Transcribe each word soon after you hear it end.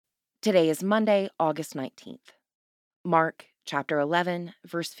Today is Monday, August 19th. Mark chapter 11,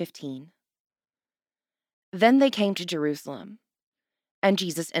 verse 15. Then they came to Jerusalem, and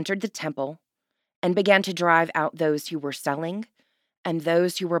Jesus entered the temple and began to drive out those who were selling and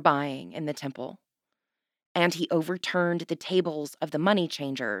those who were buying in the temple. And he overturned the tables of the money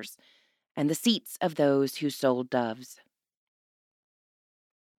changers and the seats of those who sold doves.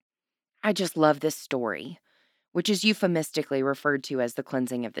 I just love this story, which is euphemistically referred to as the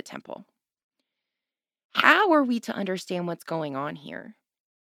cleansing of the temple. How are we to understand what's going on here?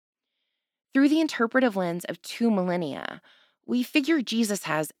 Through the interpretive lens of 2 millennia, we figure Jesus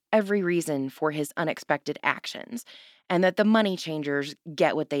has every reason for his unexpected actions and that the money changers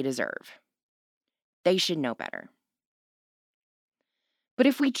get what they deserve. They should know better. But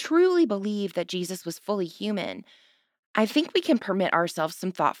if we truly believe that Jesus was fully human, I think we can permit ourselves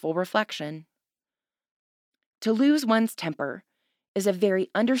some thoughtful reflection. To lose one's temper is a very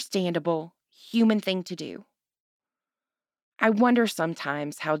understandable human thing to do. I wonder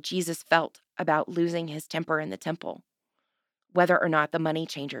sometimes how Jesus felt about losing his temper in the temple, whether or not the money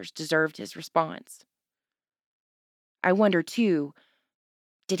changers deserved his response. I wonder, too,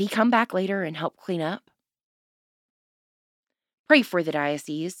 did he come back later and help clean up? Pray for the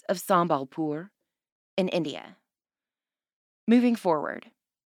Diocese of Sambalpur in India. Moving forward,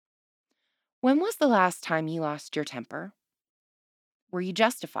 when was the last time you lost your temper? Were you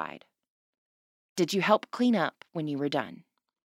justified? Did you help clean up when you were done?